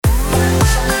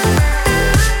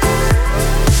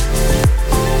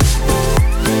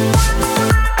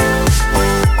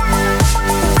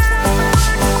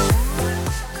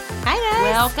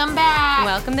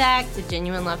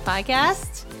Genuine Love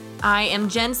Podcast. I am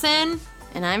Jensen.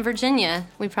 And I'm Virginia.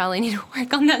 We probably need to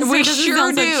work on that. We sure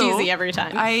sure do. So cheesy every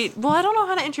time. I don't know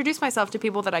how to introduce myself to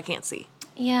people that I can't see.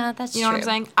 Yeah, that's true. You know what I'm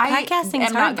saying? Podcasting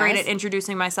I'm not great guys. at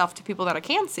introducing myself to people that I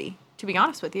can see, to be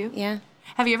honest with you. Yeah.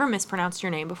 Have you ever mispronounced your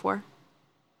name before?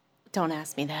 Don't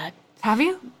ask me that. Have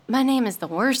you? My name is the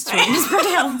worst to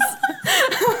mispronounce.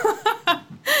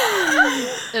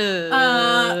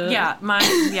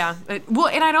 Yeah. Well,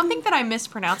 and I don't think that I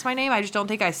mispronounce my name. I just don't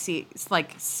think I say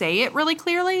it really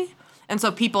clearly. And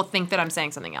so people think that I'm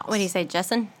saying something else. What do you say,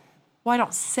 Jessen? Well, I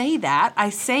don't say that. I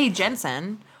say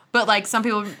Jensen. But, like, some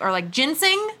people are like,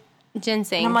 ginseng?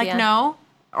 Ginseng. And I'm like, no.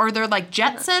 Or they're like,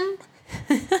 Jetson.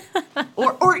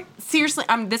 or seriously,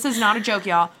 this is not a joke,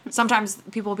 y'all. Sometimes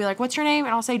people will be like, what's your name?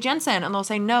 And I'll say Jensen. And they'll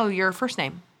say, no, your first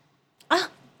name.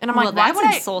 And I'm like, well,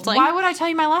 that's insulting. Why would I tell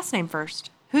you my last name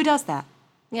first? Who does that?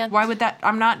 Yeah. Why would that?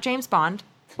 I'm not James Bond.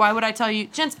 Why would I tell you,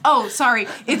 Oh, sorry,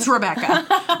 it's Rebecca.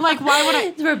 Like, why would I?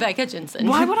 It's Rebecca Jensen.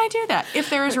 Why would I do that? If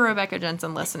there is a Rebecca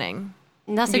Jensen listening,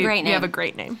 That's a great name. You have a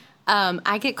great name.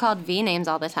 I get called V names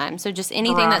all the time. So just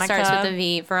anything that starts with a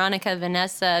V. Veronica,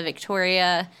 Vanessa,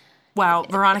 Victoria. Wow,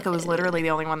 Veronica was literally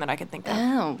the only one that I could think of.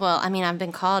 Oh, well, I mean, I've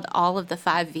been called all of the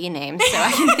 5 V names, so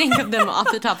I can think of them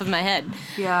off the top of my head.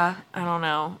 Yeah, I don't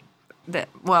know.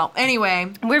 Well,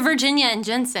 anyway. We're Virginia and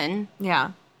Jensen.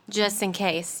 Yeah. Just in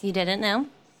case you didn't know.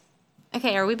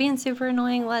 Okay, are we being super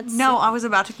annoying? No, I was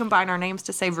about to combine our names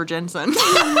to say Virginson.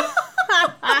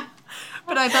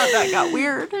 But I thought that got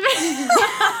weird.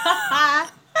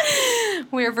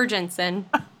 We're Virginson.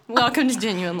 Welcome to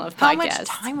Genuine Love Podcast. How much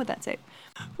time would that take?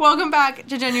 Welcome back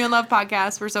to Genuine Love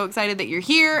Podcast. We're so excited that you're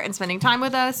here and spending time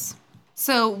with us.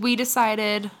 So we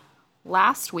decided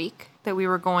last week that we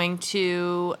were going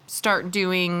to start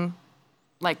doing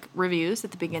like reviews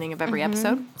at the beginning of every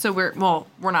episode. So we're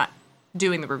not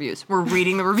doing the reviews. We're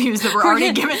reading the reviews that we're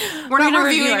already given. We're not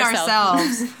reviewing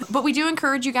ourselves. But we do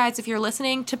encourage you guys, if you're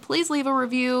listening, to please leave a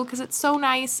review because it's so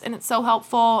nice and it's so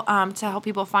helpful to help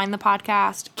people find the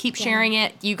podcast. Keep sharing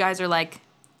it. You guys are like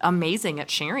amazing at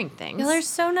sharing things. Y'all are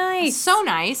so nice. So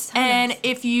nice. And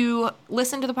if you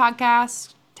listen to the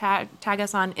podcast, tag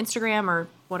us on Instagram or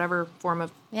whatever form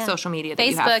of social media that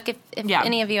you have. Facebook, if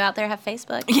any of you out there have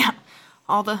Facebook. Yeah.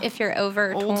 All the if you're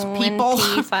over old people.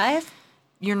 25.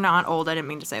 You're not old. I didn't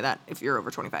mean to say that. If you're over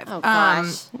 25. Oh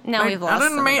gosh. Now we've lost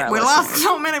some of our we listeners. lost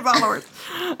so many followers.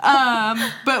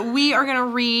 But we are going to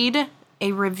read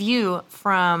a review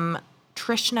from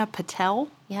Trishna Patel.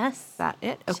 Yes. Is that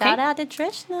it? Okay. Shout out to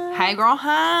Trishna. Hi, girl.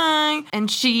 Hi. And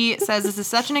she says, this is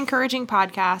such an encouraging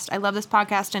podcast. I love this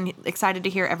podcast and excited to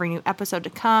hear every new episode to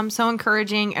come. So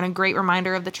encouraging and a great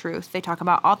reminder of the truth. They talk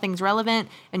about all things relevant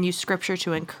and use scripture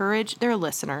to encourage their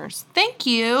listeners. Thank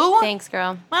you. Thanks,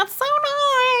 girl. That's so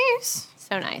nice.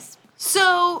 So nice.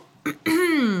 So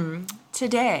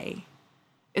today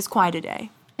is quite a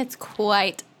day. It's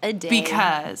quite a day.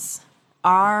 Because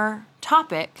our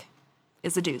topic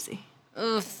is a doozy.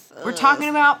 Oof. We're talking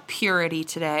about purity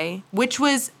today, which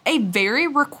was a very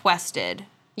requested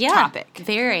topic.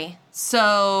 Very.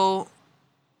 So,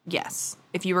 yes,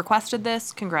 if you requested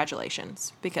this,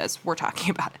 congratulations, because we're talking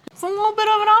about it. It's a little bit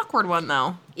of an awkward one,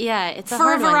 though. Yeah, it's a for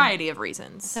hard a one. variety of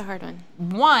reasons. It's a hard one.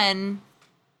 One,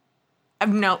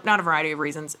 no, not a variety of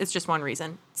reasons. It's just one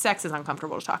reason. Sex is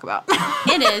uncomfortable to talk about.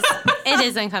 It is. It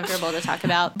is uncomfortable to talk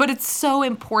about. But it's so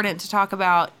important to talk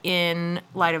about in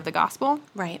light of the gospel.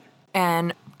 Right.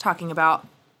 And talking about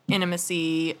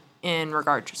intimacy in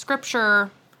regard to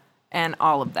scripture and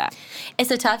all of that.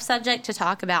 It's a tough subject to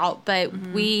talk about, but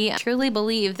we truly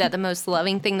believe that the most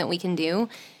loving thing that we can do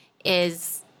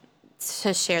is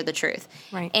to share the truth.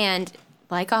 Right. And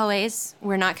like always,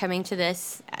 we're not coming to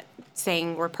this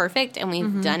saying we're perfect and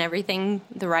we've done everything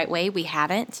the right way. We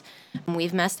haven't.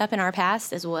 We've messed up in our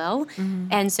past as well.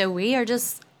 And so we are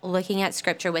just looking at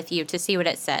scripture with you to see what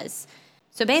it says.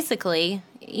 So basically,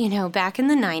 back in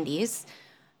the 90s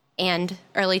and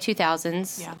early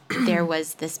 2000s, there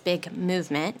was this big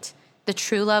movement, the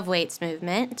True Love Waits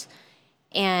movement.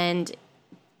 And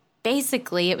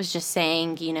basically it was just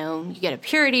saying, you get a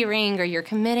purity ring or you're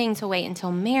committing to wait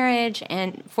until marriage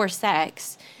and for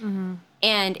sex.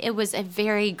 And it was a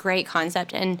very great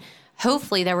concept. And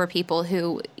hopefully there were people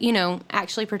who,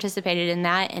 actually participated in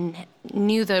that and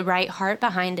knew the right heart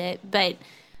behind it. But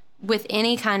with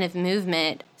any kind of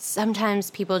movement, sometimes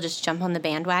people just jump on the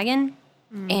bandwagon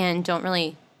and don't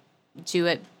really do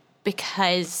it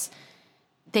because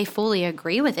they fully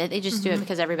agree with it. They just do it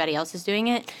because everybody else is doing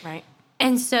it. Right.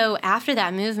 And so after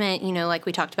that movement, like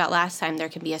we talked about last time, there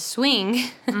can be a swing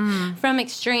from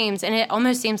extremes. And it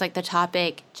almost seems like the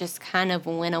topic just kind of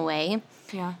went away.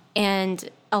 Yeah. And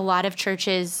a lot of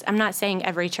churches, I'm not saying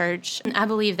every church, I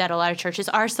believe that a lot of churches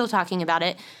are still talking about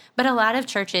it, but a lot of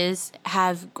churches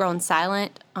have grown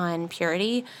silent on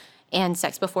purity and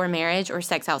sex before marriage or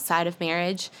sex outside of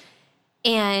marriage.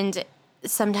 And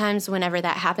sometimes whenever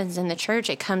that happens in the church,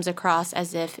 it comes across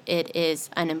as if it is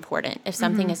unimportant. If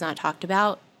something is not talked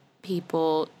about,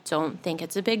 people don't think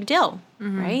it's a big deal,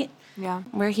 right? Yeah.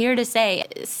 We're here to say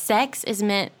sex is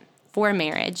meant for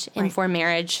marriage and for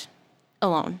marriage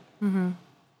alone.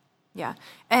 Yeah.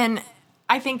 And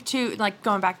I think too, like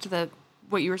going back to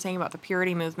what you were saying about the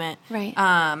purity movement, Right.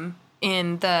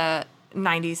 In the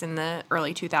 90s and the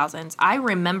early 2000s, I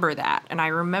remember that. And I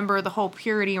remember the whole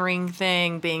purity ring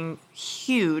thing being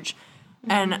huge.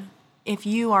 And if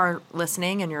you are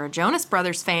listening and you're a Jonas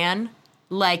Brothers fan,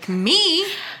 like me,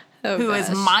 who is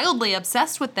mildly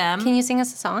obsessed with them, Can you sing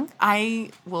us a song?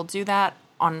 I will do that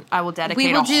I will dedicate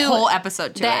We will a do whole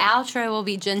episode to The it. outro will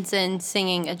be Jensen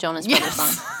singing a Jonas Brothers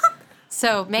Yes. song.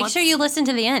 So make sure you listen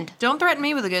to the end. Don't threaten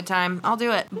me with a good time. I'll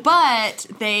do it. But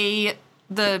the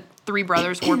three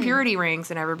brothers wore purity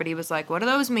rings, and everybody was like, what do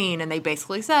those mean? And they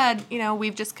basically said,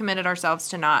 we've just committed ourselves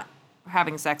to not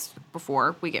having sex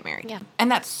before we get married. Yeah.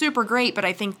 And that's super great, but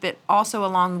I think that also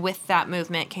along with that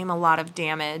movement came a lot of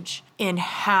damage in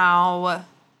how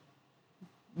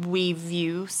we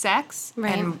view sex.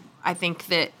 Right. And I think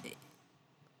that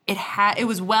it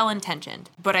was well-intentioned,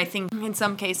 but I think in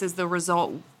some cases the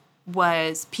result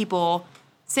was people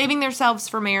saving themselves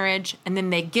for marriage, and then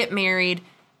they get married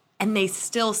and they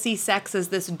still see sex as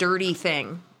this dirty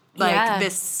thing, like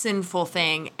this sinful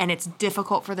thing, and it's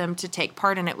difficult for them to take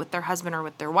part in it with their husband or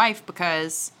with their wife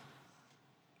because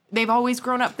they've always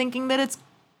grown up thinking that it's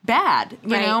bad, you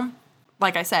know?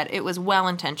 Like I said, it was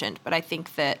well-intentioned, but I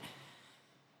think that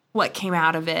what came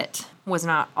out of it was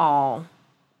not all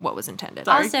what was intended.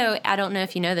 Also, I don't know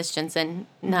if you know this, Jensen,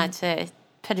 not to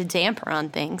put a damper on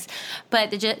things,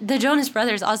 but the Jonas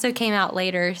Brothers also came out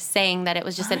later saying that it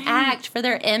was just an act for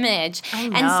their image. I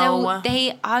know. And so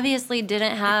they obviously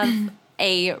didn't have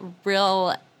a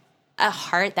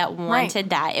heart that wanted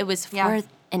that. It was for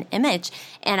an image.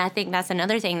 And I think that's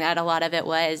another thing that a lot of it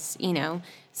was,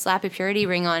 slap a purity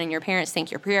ring on and your parents think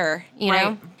you're pure, you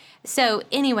know? So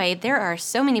anyway, there are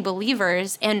so many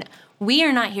believers, and we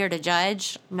are not here to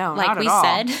judge. No, like not we at all.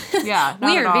 said. Yeah, we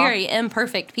not are at all. very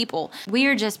imperfect people. We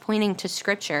are just pointing to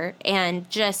Scripture and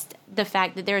just the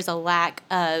fact that there's a lack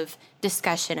of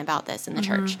discussion about this in the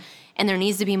church, and there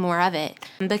needs to be more of it.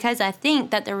 Because I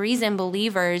think that the reason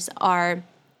believers are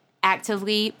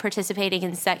actively participating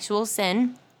in sexual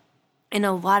sin, and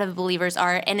a lot of believers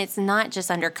are, and it's not just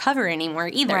undercover anymore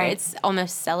either. Right. It's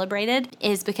almost celebrated,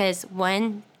 is because,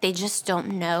 one, they just don't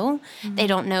know. They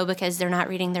don't know because they're not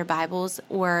reading their Bibles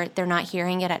or they're not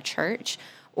hearing it at church.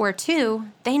 Or two,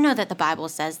 they know that the Bible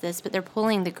says this, but they're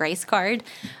pulling the grace card,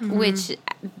 which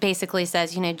basically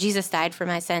says, Jesus died for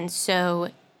my sins, so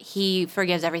he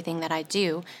forgives everything that I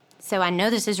do. So I know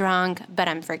this is wrong, but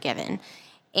I'm forgiven.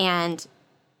 And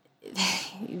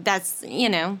that's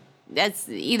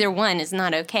either one is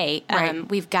not okay. Right.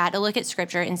 We've got to look at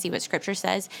Scripture and see what Scripture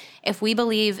says. If we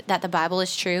believe that the Bible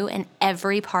is true and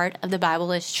every part of the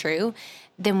Bible is true,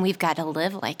 then we've got to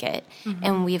live like it.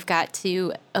 And we've got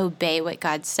to obey what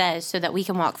God says so that we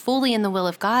can walk fully in the will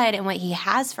of God and what he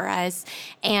has for us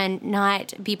and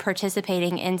not be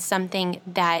participating in something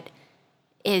that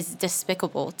is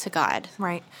despicable to God.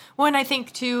 Right. Well, and I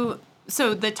think too,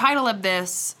 so the title of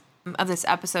this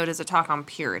episode is a talk on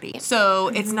purity.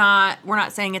 So we're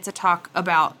not saying it's a talk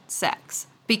about sex,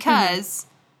 because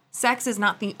sex is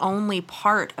not the only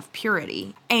part of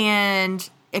purity. And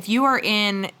if you are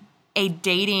in a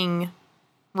dating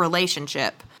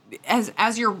relationship,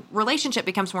 as your relationship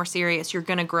becomes more serious, you're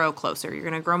going to grow closer. You're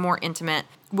going to grow more intimate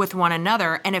with one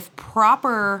another. And if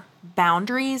proper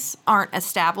boundaries aren't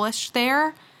established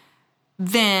there,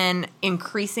 then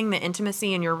increasing the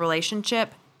intimacy in your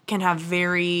relationship can have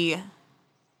very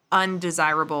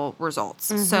undesirable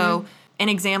results. So an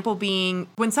example being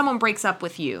when someone breaks up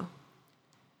with you,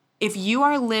 if you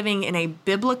are living in a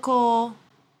biblically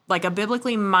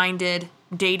minded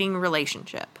dating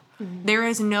relationship, there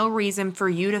is no reason for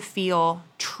you to feel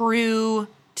true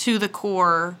to the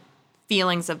core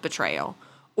feelings of betrayal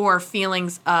or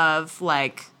feelings of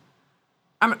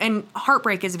and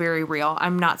heartbreak is very real.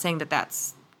 I'm not saying that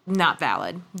that's not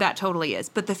valid. That totally is.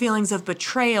 But the feelings of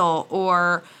betrayal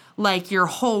or like your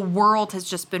whole world has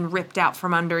just been ripped out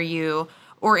from under you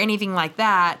or anything like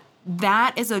that,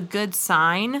 that is a good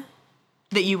sign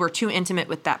that you were too intimate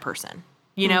with that person,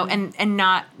 and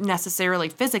not necessarily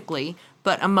physically,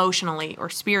 but emotionally or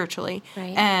spiritually.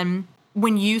 Right. And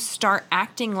when you start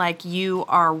acting like you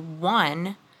are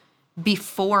one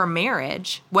before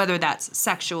marriage, whether that's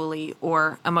sexually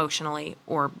or emotionally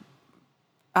or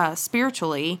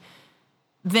spiritually,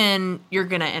 then you're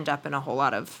going to end up in a whole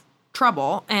lot of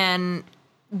trouble. And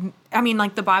I mean,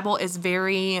 like, the Bible is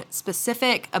very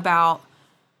specific about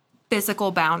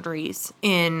physical boundaries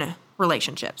in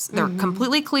relationships. They're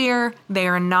completely clear. They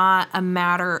are not a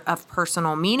matter of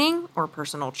personal meaning or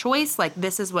personal choice. Like,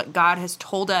 this is what God has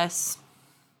told us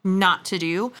not to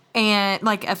do. And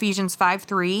like Ephesians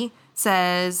 5:3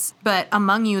 says, but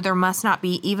among you there must not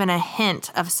be even a hint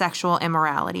of sexual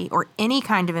immorality or any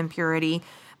kind of impurity,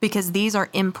 because these are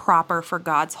improper for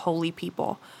God's holy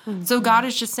people. So God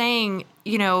is just saying,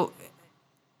 you know,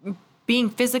 being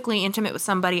physically intimate with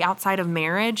somebody outside of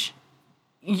marriage,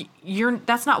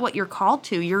 that's not what you're called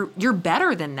to. You're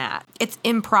better than that. It's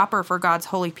improper for God's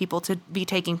holy people to be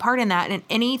taking part in that. And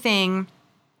anything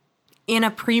in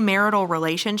a premarital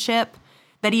relationship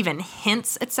that even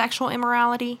hints at sexual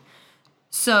immorality.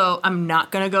 So I'm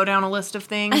not going to go down a list of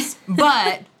things,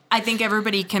 but I think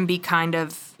everybody can be kind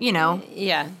of, you know,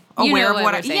 aware of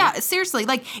what yeah, seriously,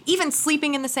 like even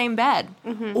sleeping in the same bed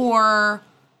or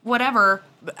whatever.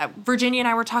 Virginia and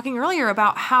I were talking earlier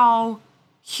about how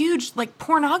huge, like,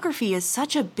 pornography is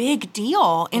such a big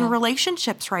deal in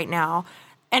relationships right now.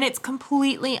 And it's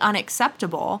completely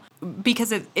unacceptable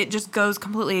because it just goes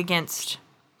completely against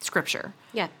Scripture.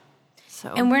 Yeah.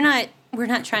 So, and we're not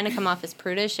trying to come off as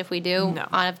prudish if we do.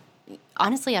 No.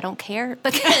 Honestly, I don't care,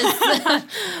 because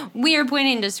we are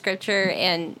pointing to Scripture,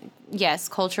 and yes,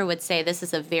 culture would say this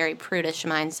is a very prudish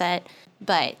mindset.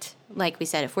 But like we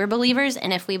said, if we're believers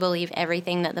and if we believe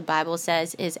everything that the Bible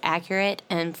says is accurate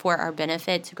and for our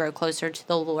benefit to grow closer to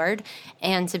the Lord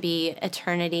and to be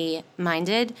eternity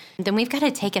minded, then we've got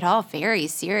to take it all very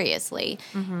seriously.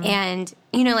 And,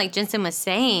 you know, like Jensen was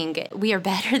saying, we are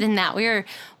better than that. We are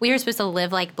supposed to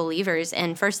live like believers.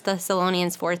 And 1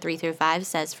 Thessalonians 4:3-5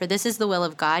 says, "For this is the will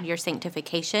of God, your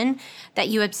sanctification, that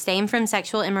you abstain from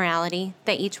sexual immorality,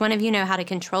 that each one of you know how to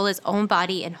control his own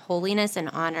body in holiness and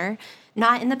honor,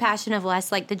 not in the passion of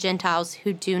lust like the Gentiles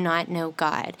who do not know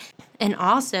God." And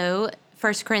also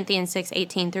 1 Corinthians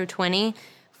 6:18-20,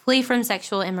 "Flee from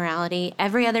sexual immorality.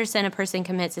 Every other sin a person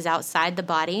commits is outside the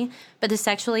body, but the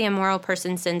sexually immoral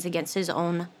person sins against his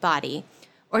own body.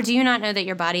 Or do you not know that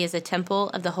your body is a temple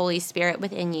of the Holy Spirit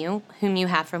within you, whom you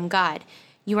have from God?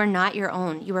 You are not your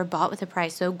own. You were bought with a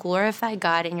price, so glorify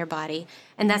God in your body."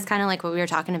 And that's kind of like what we were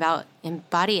talking about in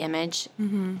body image.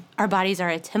 Our bodies are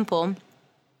a temple.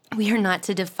 We are not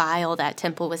to defile that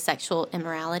temple with sexual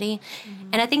immorality.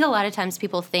 And I think a lot of times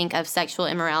people think of sexual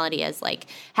immorality as like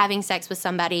having sex with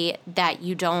somebody that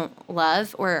you don't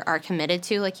love or are committed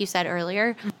to, like you said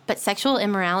earlier. But sexual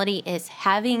immorality is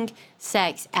having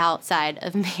sex outside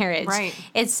of marriage. Right.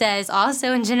 It says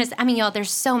also in Genesis, I mean, y'all, there's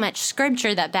so much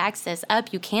scripture that backs this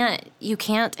up. You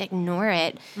can't ignore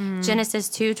it. Genesis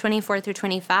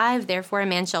 2:24-25, "Therefore a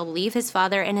man shall leave his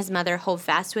father and his mother, hold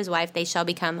fast to his wife, they shall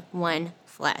become one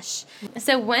flesh."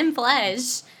 So one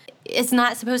flesh is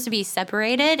not supposed to be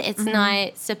separated. It's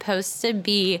not supposed to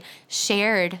be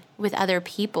shared with other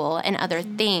people and other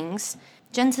things.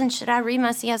 Jensen, should I read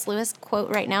my C.S. Lewis quote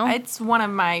right now? It's one of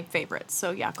my favorites,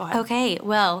 so yeah, go ahead. Okay,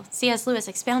 well, C.S. Lewis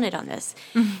expounded on this.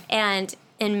 And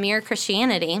in Mere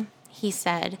Christianity, he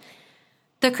said,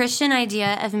 "The Christian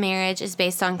idea of marriage is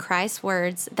based on Christ's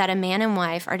words that a man and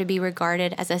wife are to be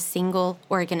regarded as a single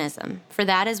organism. For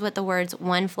that is what the words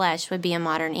 'one flesh' would be in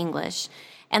modern English.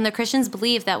 And the Christians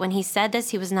believe that when he said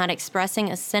this, he was not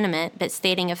expressing a sentiment, but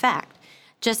stating a fact.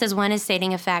 Just as one is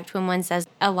stating a fact when one says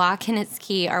a lock and its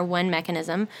key are one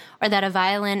mechanism, or that a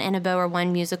violin and a bow are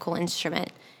one musical instrument.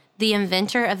 The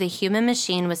inventor of the human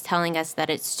machine was telling us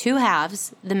that its two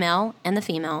halves, the male and the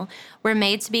female, were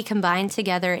made to be combined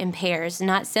together in pairs,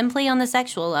 not simply on the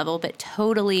sexual level, but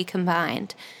totally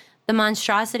combined. The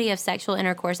monstrosity of sexual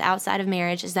intercourse outside of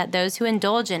marriage is that those who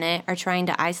indulge in it are trying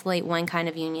to isolate one kind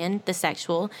of union, the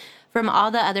sexual, from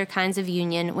all the other kinds of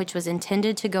union which was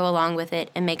intended to go along with it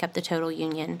and make up the total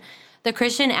union. The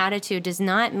Christian attitude does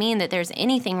not mean that there's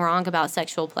anything wrong about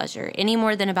sexual pleasure, any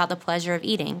more than about the pleasure of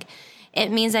eating. It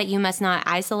means that you must not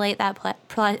isolate that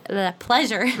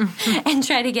pleasure and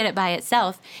try to get it by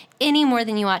itself, any more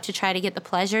than you ought to try to get the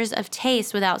pleasures of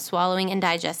taste without swallowing and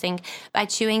digesting by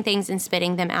chewing things and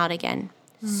spitting them out again.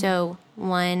 So,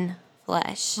 one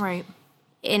flesh. Right.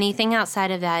 Anything outside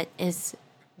of that is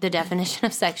the definition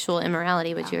of sexual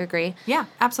immorality. Would you agree? Yeah,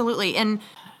 absolutely. And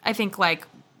I think, like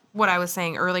what I was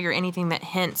saying earlier, anything that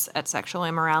hints at sexual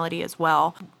immorality as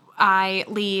well. I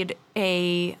lead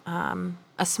a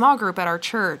small group at our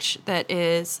church that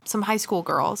is some high school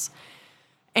girls.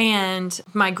 And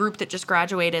my group that just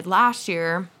graduated last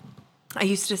year, I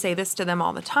used to say this to them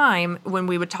all the time when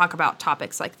we would talk about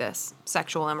topics like this,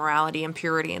 sexual immorality and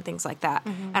purity and things like that.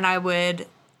 Mm-hmm. And I would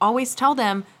always tell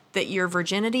them that your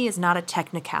virginity is not a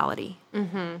technicality.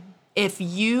 Mm-hmm. If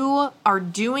you are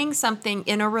doing something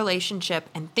in a relationship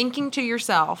and thinking to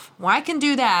yourself, well, I can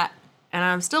do that, and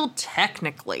I'm still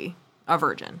technically a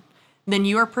virgin, then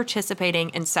you are participating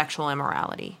in sexual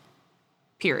immorality,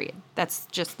 period. That's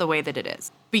just the way that it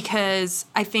is. Because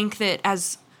I think that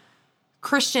as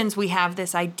Christians, we have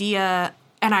this idea,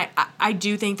 and I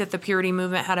do think that the purity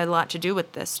movement had a lot to do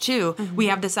with this too. Mm-hmm. We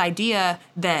have this idea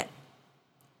that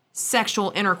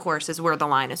sexual intercourse is where the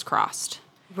line is crossed.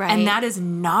 Right. And that is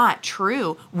not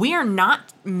true. We are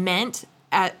not meant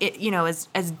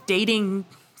as dating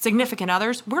significant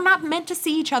others. We're not meant to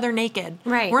see each other naked.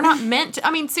 Right. We're not meant to,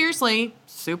 I mean, seriously,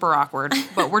 super awkward,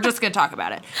 but we're just going to talk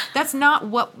about it. That's not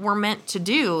what we're meant to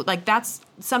do. Like, that's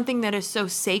something that is so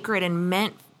sacred and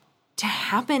meant to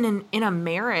happen in a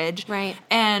marriage. Right.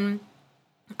 And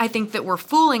I think that we're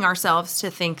fooling ourselves to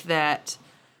think that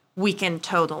we can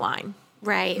toe the line.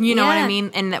 Right. You know what I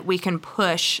mean? And that we can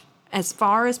push as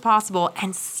far as possible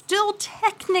and still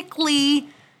technically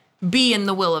be in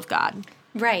the will of God.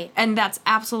 Right. And that's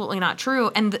absolutely not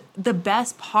true. And the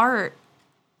best part,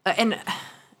 and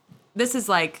this is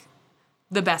like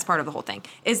the best part of the whole thing,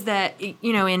 is that,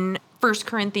 in 1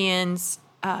 Corinthians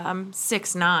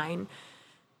 6:9,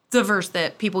 it's a verse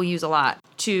that people use a lot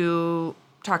to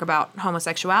talk about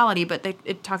homosexuality, but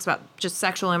it talks about just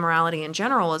sexual immorality in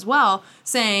general as well,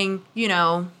 saying,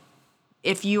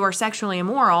 if you are sexually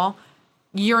immoral,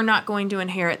 you're not going to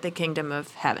inherit the kingdom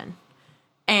of heaven.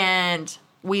 And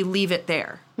we leave it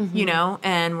there,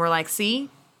 and we're like, see,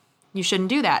 you shouldn't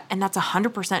do that. And that's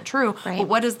 100% true. Right. But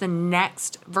what does the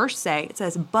next verse say? It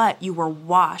says, but you were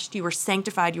washed, you were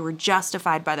sanctified, you were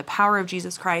justified by the power of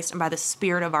Jesus Christ and by the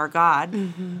Spirit of our God,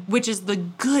 which is the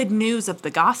good news of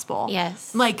the gospel.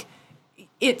 Yes. Like,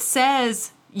 it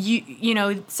says,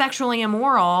 sexually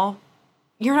immoral,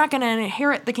 you're not going to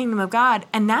inherit the kingdom of God.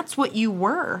 And that's what you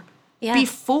were. Yeah.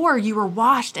 Before you were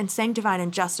washed and sanctified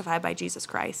and justified by Jesus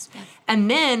Christ. Yeah.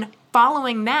 And then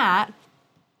following that,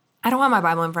 I don't have my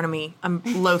Bible in front of me. I'm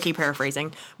low-key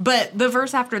paraphrasing. But the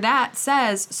verse after that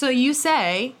says, so you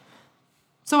say,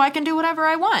 so I can do whatever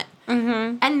I want.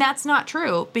 Mm-hmm. And that's not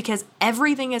true, because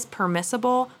everything is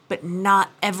permissible, but not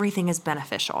everything is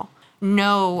beneficial.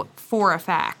 Know for a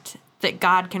fact that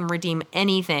God can redeem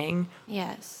anything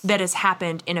that has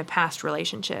happened in a past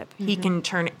relationship. Mm-hmm. He can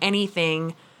turn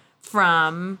anything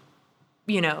from,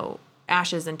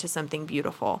 ashes into something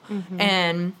beautiful. Mm-hmm.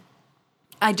 And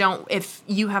if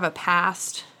you have a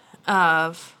past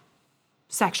of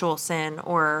sexual sin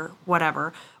or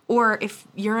whatever, or if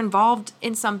you're involved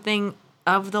in something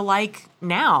of the like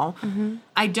now,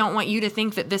 I don't want you to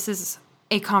think that this is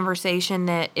a conversation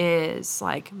that is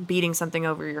like beating something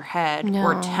over your head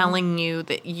or telling you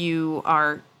that you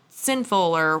are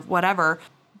sinful or whatever,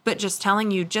 but just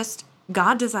telling you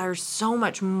God desires so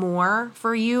much more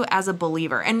for you as a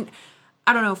believer. And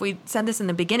I don't know if we said this in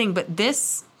the beginning, but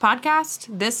this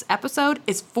podcast, this episode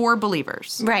is for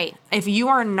believers. Right. If you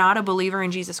are not a believer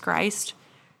in Jesus Christ,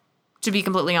 to be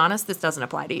completely honest, this doesn't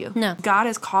apply to you. No. God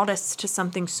has called us to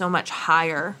something so much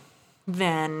higher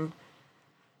than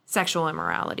sexual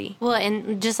immorality. Well,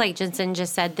 and just like Jensen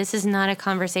just said, this is not a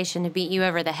conversation to beat you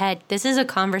over the head. This is a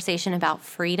conversation about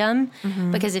freedom,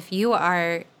 because if you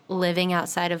are living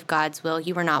outside of God's will,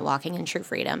 you are not walking in true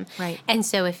freedom. Right. And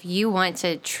so if you want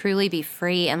to truly be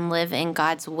free and live in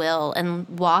God's will and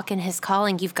walk in his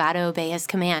calling, you've got to obey his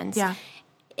commands. Yeah.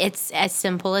 It's as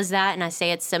simple as that. And I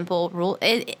say it's simple rule.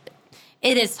 It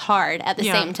is hard at the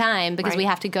same time, because we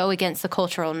have to go against the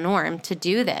cultural norm to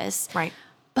do this. Right.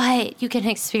 But you can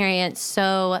experience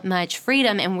so much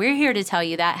freedom. And we're here to tell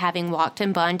you that, having walked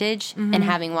in bondage and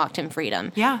having walked in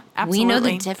freedom. Yeah, absolutely. We know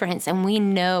the difference, and we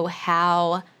know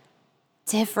how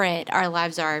different our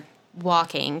lives are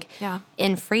walking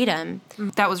in freedom.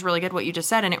 That was really good what you just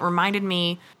said. And it reminded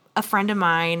me, a friend of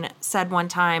mine said one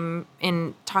time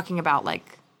in talking about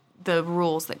like the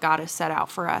rules that God has set out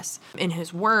for us in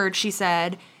his word, she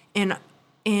said in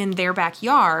their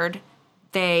backyard,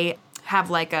 they have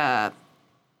kind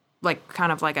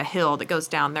of like a hill that goes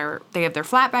down there. They have their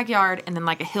flat backyard and then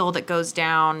like a hill that goes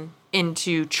down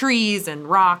into trees and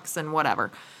rocks and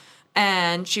whatever.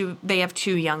 And they have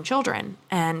 2 young children.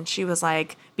 And she was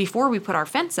like, before we put our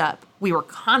fence up, we were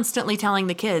constantly telling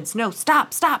the kids, no,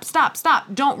 stop.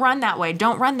 Don't run that way.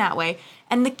 Don't run that way.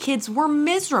 And the kids were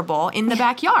miserable in the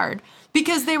backyard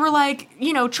because they were like,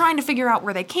 trying to figure out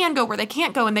where they can go, where they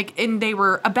can't go. And they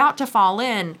were about to fall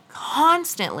in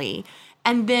constantly.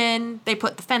 And then they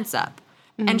put the fence up.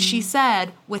 And she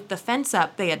said with the fence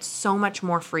up, they had so much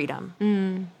more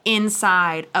freedom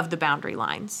inside of the boundary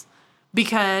lines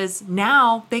because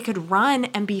now they could run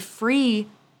and be free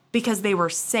because they were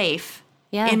safe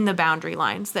in the boundary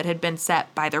lines that had been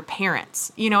set by their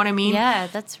parents. You know what I mean? Yeah,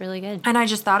 that's really good. And I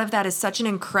just thought of that as such an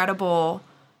incredible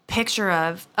picture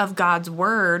of God's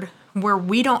word where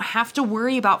we don't have to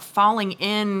worry about falling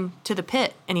into the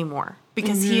pit anymore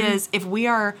because he is, if we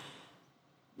are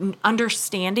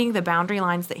understanding the boundary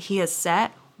lines that he has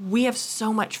set, we have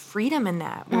so much freedom in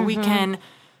that where we can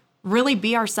really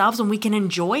be ourselves and we can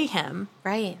enjoy him.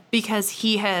 Right. Because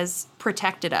he has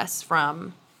protected us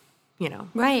from,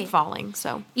 falling.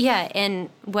 So, yeah. And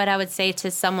what I would say to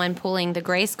someone pulling the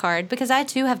grace card, because I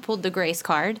too have pulled the grace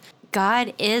card,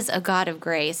 God is a God of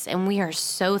grace, and we are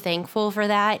so thankful for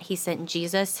that. He sent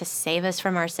Jesus to save us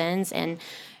from our sins and,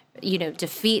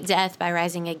 defeat death by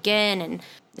rising again and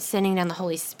sending down the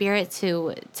Holy Spirit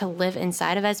to live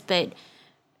inside of us. But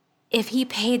if he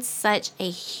paid such a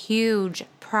huge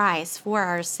price for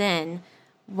our sin,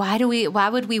 why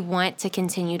would we want to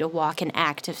continue to walk in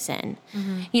active sin?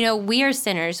 We are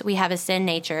sinners. We have a sin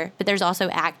nature, but there's also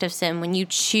active sin when you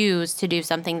choose to do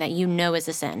something that you know is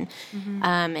a sin,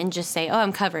 and just say, oh,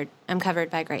 I'm covered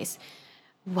by grace.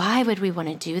 Why would we want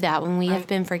to do that when we have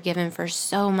been forgiven for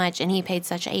so much and he paid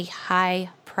such a high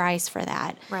price for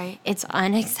that? Right. It's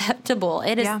unacceptable.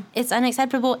 It's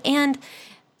unacceptable. And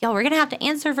y'all, we're going to have to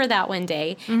answer for that one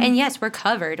day. And yes, we're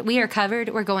covered. We are covered.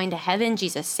 We're going to heaven.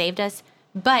 Jesus saved us.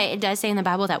 But it does say in the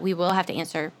Bible that we will have to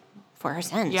answer for our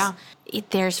sins. Yeah.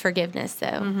 There's forgiveness,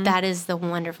 though. That is the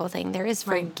wonderful thing. There is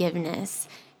forgiveness,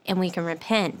 and we can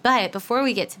repent. But before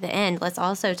we get to the end, let's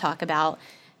also talk about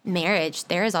marriage.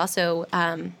 There is also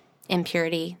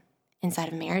impurity inside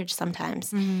of marriage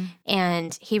sometimes.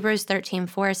 And Hebrews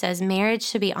 13:4 says, marriage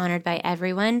should be honored by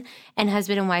everyone, and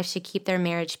husband and wife should keep their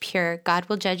marriage pure. God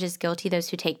will judge as guilty those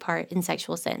who take part in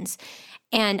sexual sins.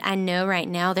 And I know right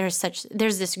now there's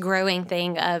this growing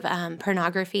thing of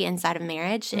pornography inside of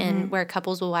marriage, and where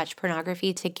couples will watch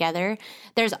pornography together.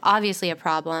 There's obviously a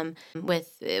problem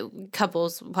with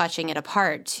couples watching it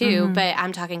apart too, but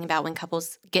I'm talking about when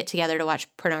couples get together to watch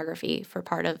pornography for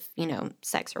part of,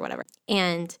 sex or whatever.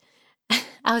 And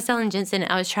I was telling Jensen,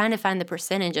 I was trying to find the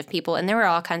percentage of people, and there were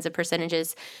all kinds of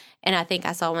percentages. And I think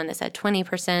I saw one that said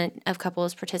 20% of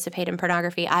couples participate in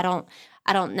pornography. I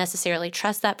don't necessarily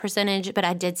trust that percentage, but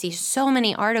I did see so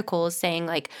many articles saying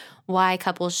like why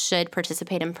couples should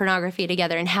participate in pornography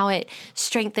together and how it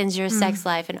strengthens your sex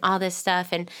life and all this stuff.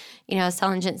 And, I was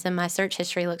telling Jensen my search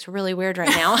history looks really weird right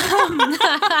now.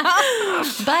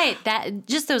 But that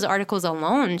just those articles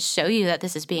alone show you that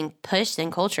this is being pushed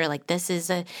in culture. Like this is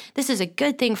a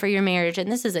good thing for your marriage and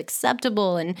this is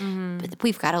acceptable. And but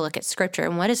we've got to look at Scripture.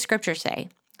 And what does Scripture say?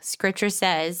 Scripture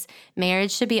says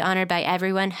marriage should be honored by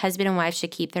everyone. Husband and wife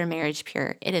should keep their marriage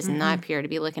pure. It is not pure to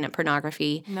be looking at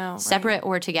pornography, separate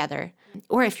or together.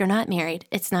 Or if you're not married,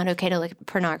 it's not okay to look at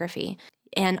pornography.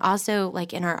 And also,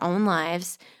 like in our own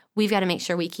lives, we've got to make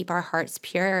sure we keep our hearts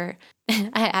pure.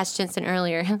 I asked Jensen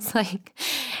earlier, I was like,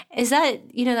 is that,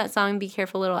 that song, Be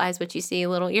Careful Little Eyes What You See,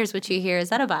 Little Ears What You Hear, is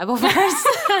that a Bible verse?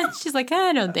 She's like,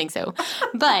 I don't think so.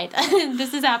 But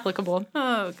this is applicable.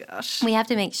 Oh, gosh. We have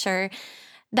to make sure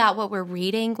that what we're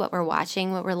reading, what we're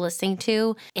watching, what we're listening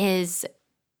to is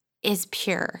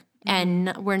pure,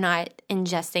 and we're not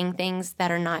ingesting things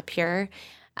that are not pure.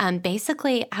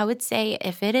 Basically, I would say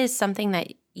if it is something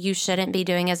that you shouldn't be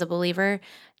doing as a believer,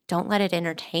 don't let it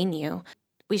entertain you.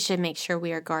 We should make sure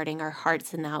we are guarding our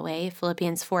hearts in that way.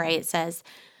 Philippians 4:8 says,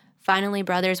 finally,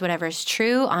 brothers, whatever is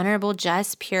true, honorable,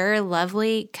 just, pure,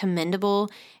 lovely, commendable,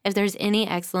 if there's any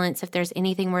excellence, if there's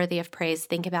anything worthy of praise,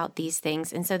 think about these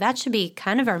things. And so that should be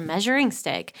kind of our measuring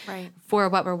stick for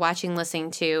what we're watching,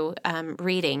 listening to,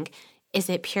 reading. Is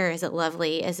it pure? Is it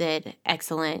lovely? Is it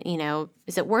excellent?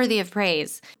 Is it worthy of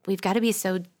praise? We've got to be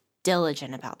so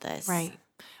diligent about this. Right.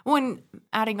 When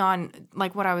adding on,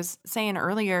 like what I was saying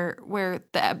earlier, where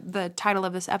the title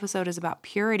of this episode is about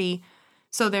purity.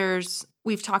 So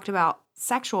we've talked about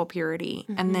sexual purity,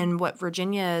 and then what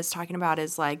Virginia is talking about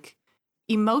is like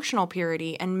emotional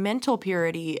purity and mental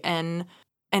purity and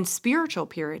spiritual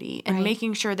purity, and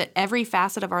making sure that every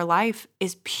facet of our life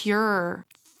is pure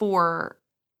for,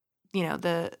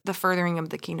 the furthering of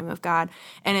the kingdom of God.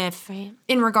 And if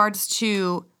in regards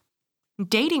to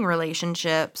dating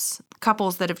relationships,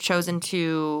 couples that have chosen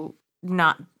to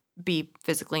not be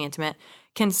physically intimate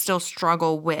can still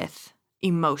struggle with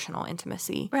emotional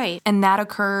intimacy. Right. And that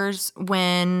occurs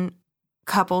when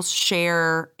couples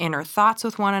share inner thoughts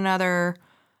with one another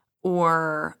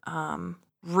or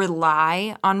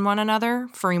rely on one another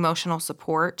for emotional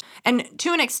support. And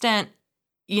to an extent,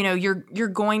 you're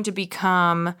going to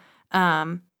become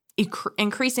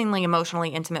increasingly emotionally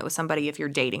intimate with somebody if you're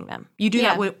dating them. You do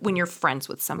that when you're friends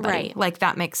with somebody. Right. Like,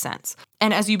 that makes sense.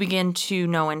 And as you begin to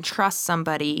know and trust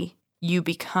somebody, you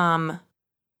become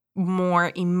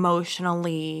more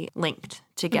emotionally linked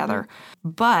together.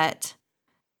 But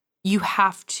you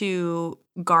have to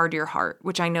guard your heart,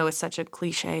 which I know is such a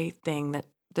cliche thing that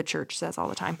the church says all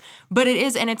the time. But it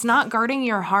is, and it's not guarding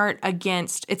your heart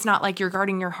against, it's not like you're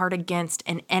guarding your heart against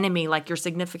an enemy, like your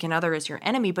significant other is your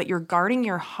enemy, but you're guarding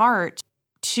your heart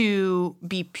to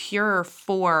be pure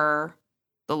for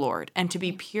the Lord and to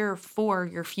be pure for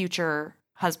your future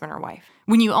husband or wife.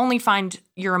 When you only find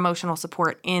your emotional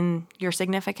support in your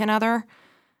significant other,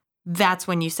 that's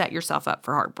when you set yourself up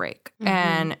for heartbreak.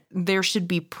 And there should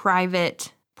be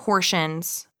private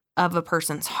portions of a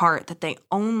person's heart that they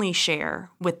only share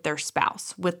with their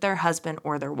spouse, with their husband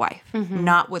or their wife,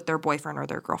 not with their boyfriend or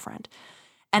their girlfriend.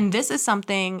 And this is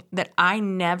something that I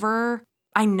never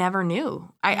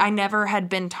knew. I never had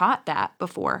been taught that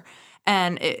before.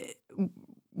 And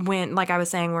when, like I was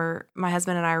saying, where my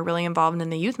husband and I are really involved in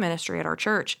the youth ministry at our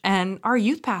church, and our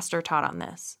youth pastor taught on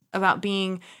this about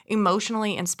being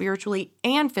emotionally and spiritually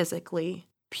and physically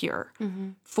pure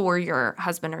for your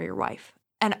husband or your wife.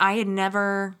 And I had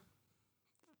never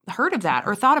heard of that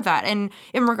or thought of that. And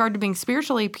in regard to being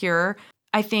spiritually pure,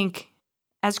 I think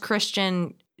as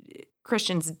Christians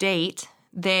date,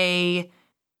 they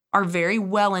are very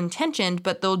well-intentioned,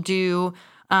 but they'll do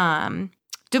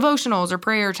devotionals or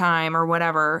prayer time or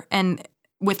whatever, and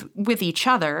with each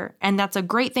other. And that's a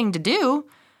great thing to do.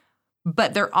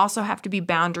 But there also have to be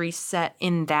boundaries set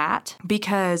in that,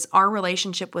 because our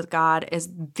relationship with God is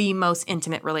the most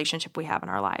intimate relationship we have in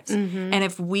our lives. And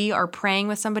if we are praying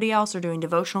with somebody else or doing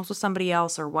devotionals with somebody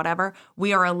else or whatever,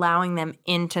 we are allowing them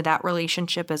into that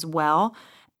relationship as well.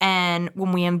 And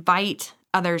when we invite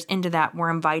others into that,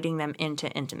 we're inviting them into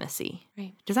intimacy.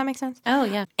 Right. Does that make sense? Oh,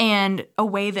 yeah. And a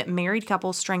way that married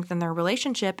couples strengthen their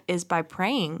relationship is by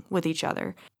praying with each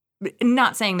other.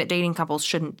 Not saying that dating couples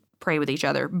shouldn't pray with each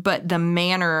other, but the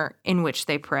manner in which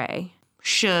they pray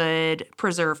should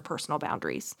preserve personal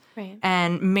boundaries. Right.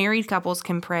 And married couples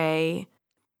can pray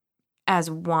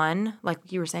as one, like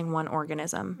you were saying, one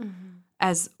organism,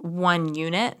 as one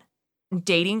unit.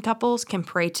 Dating couples can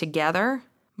pray together,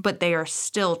 but they are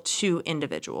still two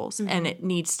individuals, and it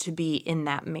needs to be in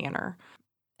that manner.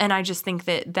 And I just think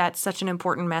that that's such an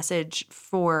important message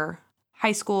for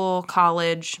high school,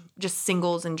 college, just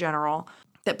singles in general,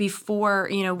 that before,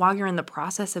 while you're in the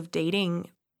process of dating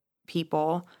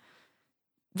people,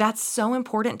 that's so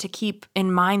important to keep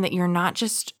in mind that you're not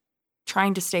just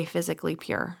trying to stay physically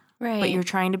pure, Right. but you're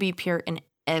trying to be pure in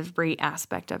every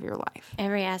aspect of your life.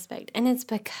 Every aspect. And it's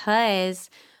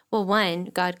because, well, one,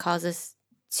 God calls us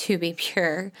to be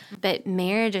pure, but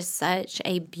marriage is such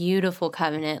a beautiful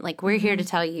covenant. Like, we're here to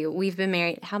tell you, we've been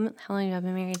married. How long have I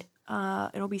been married?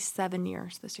 It'll be 7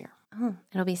 years this year. Oh,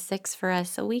 it'll be 6 for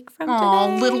us a week from Oh,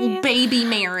 today. little baby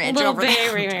marriage Little over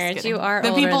there. baby I'm just marriage. kidding. You are the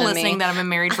older people than listening me. that have been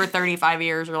married for 35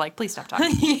 years are like, please stop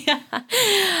talking. Yeah.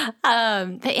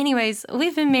 But anyways,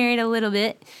 we've been married a little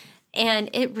bit, and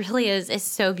it really is. It's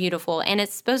so beautiful, and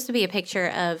it's supposed to be a picture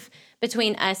of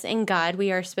between us and God.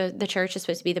 The church is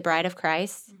supposed to be the bride of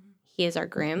Christ. He is our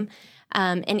groom.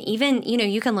 And even,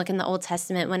 you can look in the Old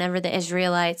Testament whenever the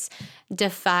Israelites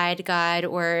defied God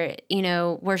or,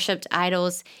 worshiped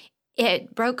idols,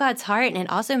 it broke God's heart, and it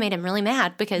also made him really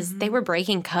mad because they were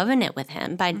breaking covenant with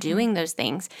him by doing those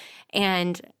things.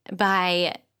 And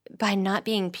by not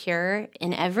being pure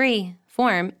in every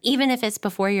form, even if it's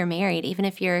before you're married, even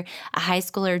if you're a high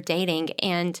schooler dating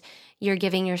and you're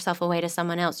giving yourself away to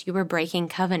someone else, you were breaking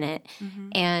covenant.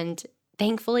 And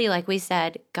thankfully, like we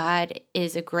said, God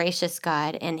is a gracious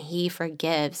God and he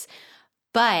forgives.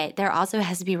 But there also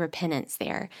has to be repentance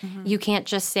there. You can't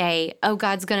just say, oh,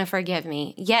 God's going to forgive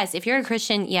me. Yes, if you're a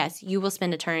Christian, yes, you will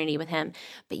spend eternity with him.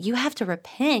 But you have to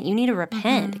repent. You need to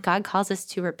repent. God calls us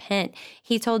to repent.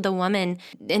 He told the woman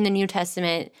in the New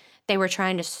Testament, they were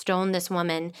trying to stone this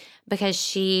woman because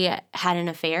she had an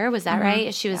affair. Was that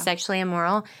right? She was sexually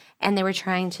immoral. And they were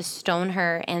trying to stone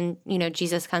her. And,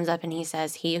 Jesus comes up and he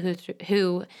says, he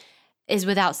who is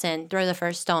without sin, throw the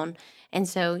first stone. And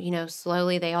so,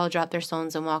 slowly they all drop their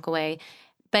stones and walk away.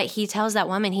 But he tells that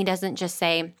woman, he doesn't just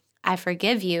say, I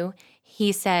forgive you.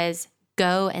 He says,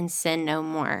 go and sin no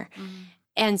more.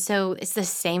 And so it's the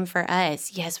same for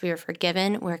us. Yes, we are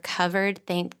forgiven. We're covered.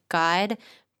 Thank God.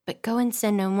 But go and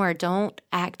sin no more. Don't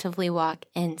actively walk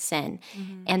in sin.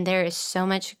 And there is so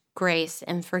much grace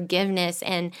and forgiveness.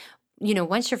 And,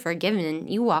 once you're forgiven,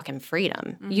 you walk in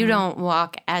freedom. You don't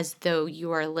walk as though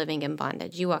you are living in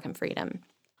bondage. You walk in freedom.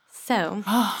 So,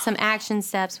 some action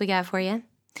steps we got for you.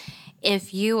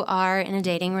 If you are in a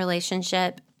dating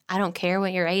relationship, I don't care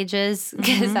what your age is,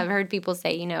 because I've heard people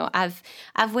say, you know, I've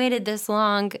waited this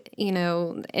long, you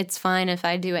know, it's fine if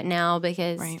I do it now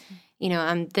because, you know,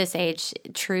 I'm this age.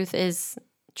 Truth is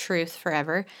truth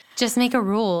forever. Just make a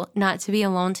rule not to be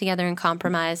alone together in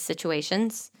compromised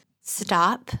situations.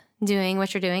 Stop doing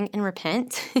what you're doing and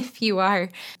repent if you are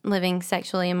living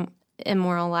sexually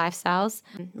immoral lifestyles.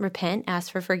 Repent,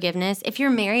 ask for forgiveness. If you're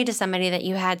married to somebody that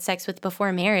you had sex with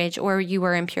before marriage or you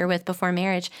were impure with before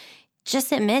marriage,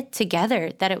 just admit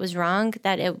together that it was wrong,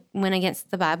 that it went against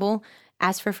the Bible.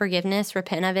 Ask for forgiveness,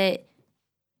 repent of it,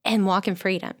 and walk in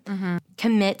freedom.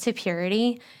 Commit to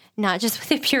purity, not just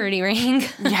with a purity ring.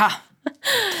 Yeah.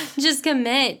 Just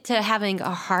commit to having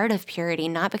a heart of purity,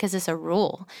 not because it's a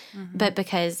rule, but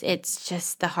because it's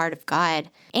just the heart of God.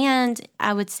 And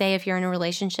I would say if you're in a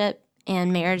relationship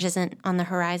and marriage isn't on the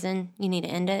horizon, you need to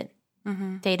end it.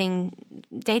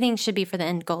 Dating should be for the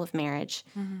end goal of marriage.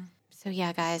 So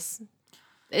yeah, guys,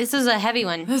 this is a heavy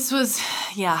one. This was,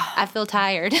 yeah. I feel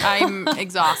tired. I'm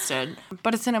exhausted,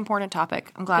 but it's an important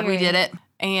topic. I'm glad we did it,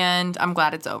 and I'm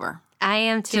glad it's over. I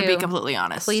am too. To be completely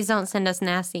honest. Please don't send us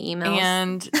nasty emails.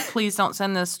 And please don't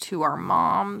send this to our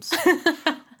moms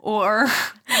or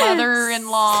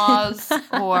mother-in-laws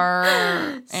or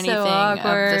anything of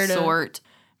the sort.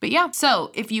 But yeah, so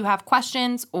if you have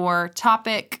questions or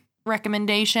topic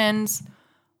recommendations,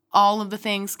 all of the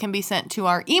things can be sent to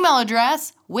our email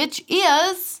address, which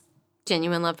is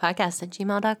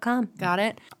genuinelovepodcast@gmail.com. Got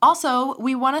it. Also,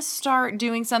 we want to start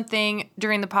doing something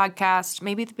during the podcast,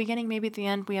 maybe at the beginning, maybe at the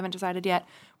end, we haven't decided yet,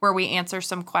 where we answer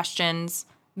some questions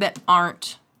that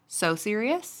aren't so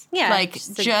serious. Yeah, like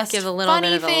just give a little funny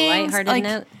bit of things. a lighthearted like,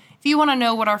 note. If you want to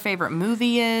know what our favorite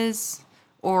movie is,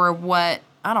 or what,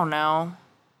 I don't know,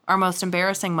 our most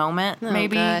embarrassing moment,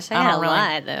 maybe. Gosh, I don't got a really.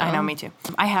 lot, though. I know, me too.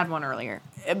 I had one earlier.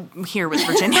 Here with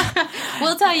Virginia.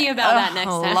 We'll tell you about that next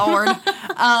time.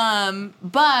 Lord.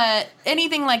 But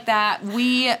anything like that,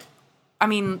 the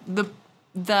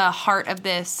heart of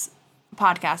this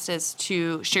podcast is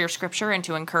to share scripture and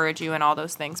to encourage you and all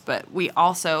those things. But we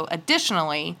also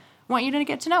additionally want you to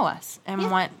get to know us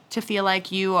and want to feel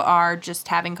like you are just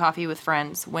having coffee with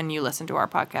friends when you listen to our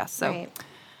podcast. So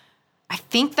I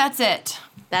think that's it.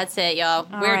 That's it, y'all.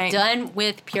 We're done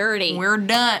with purity. We're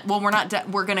done. Well, we're not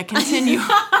done. We're going to continue.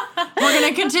 We're going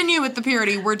to continue with the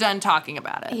purity. We're done talking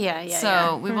about it. Yeah.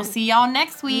 So we will see y'all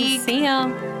next week. See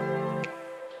y'all.